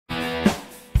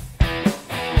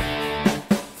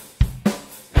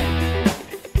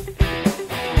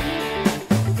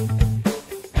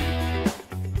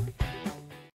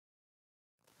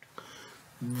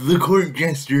Court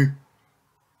Jester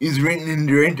is written and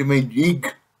directed by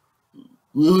Jake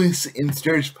Lewis and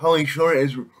stars Pauly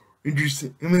as Richard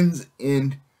Simmons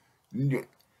and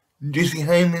Jesse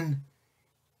Hyman.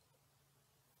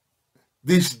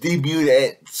 This debuted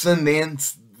at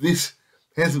Sundance this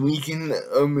past weekend,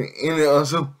 and it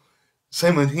also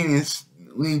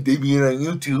simultaneously debuted on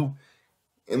YouTube,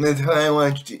 and that's how I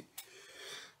watched it.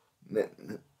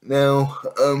 Now,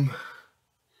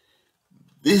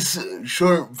 this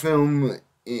short film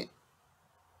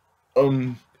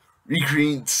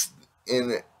recreates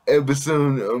an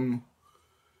episode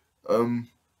of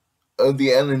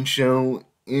the Ellen Show,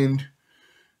 and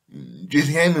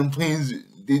Jesse Hyman plays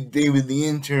David the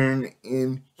intern,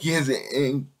 and he has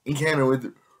an encounter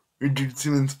with Richard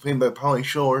Simmons, played by Pauly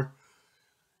Shore.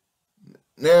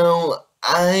 Now,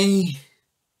 I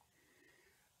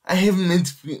have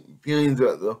mixed feelings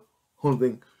about the whole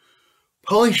thing.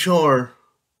 Pauly Shore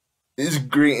is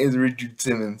great as Richard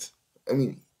Simmons. I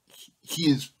mean, he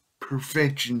is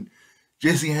perfection.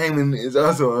 Jesse Hyman is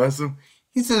also awesome.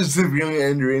 He's a severely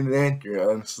underrated actor,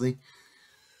 honestly.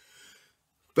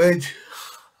 But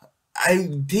I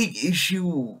take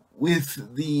issue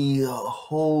with the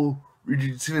whole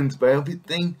Richard Simmons biopic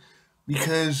thing,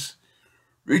 because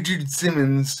Richard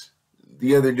Simmons,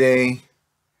 the other day,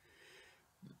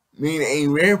 made a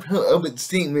rare public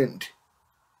statement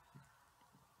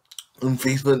on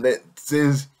Facebook that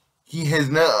says he's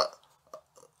not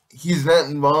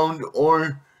involved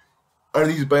or are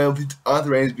these biopics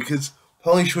authorized, because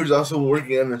Pauly Shore is also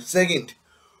working on a second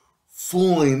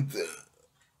full-length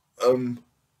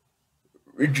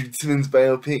Richard Simmons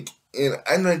biopic, and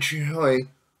I'm not sure how I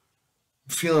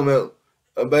feel about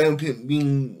a biopic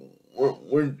being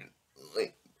like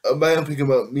a biopic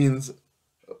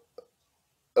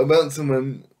about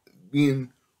someone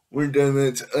being worked on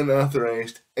that's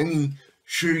unauthorized. I mean,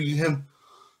 sure, you have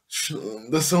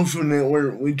The Social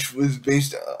Network, which was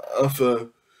based off a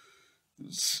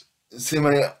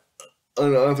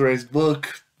semi-unauthorized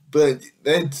book, but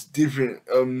that's different.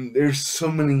 There's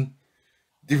so many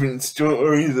different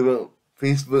stories about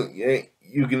Facebook, yeah,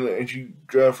 you can actually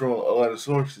draw from a lot of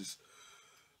sources.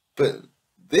 But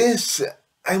this,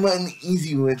 I'm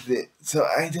uneasy with it, so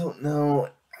I don't know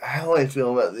how I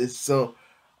feel about this, so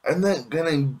I'm not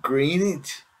gonna grade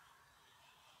it,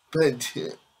 but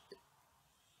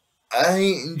I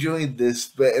enjoyed this,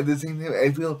 but at the same time,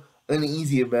 I feel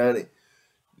uneasy about it.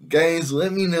 Guys,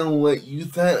 let me know what you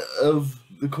thought of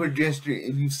The Court Jester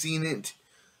if you've seen it.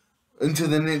 Until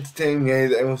the next time,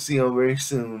 guys, I will see y'all very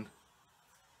soon.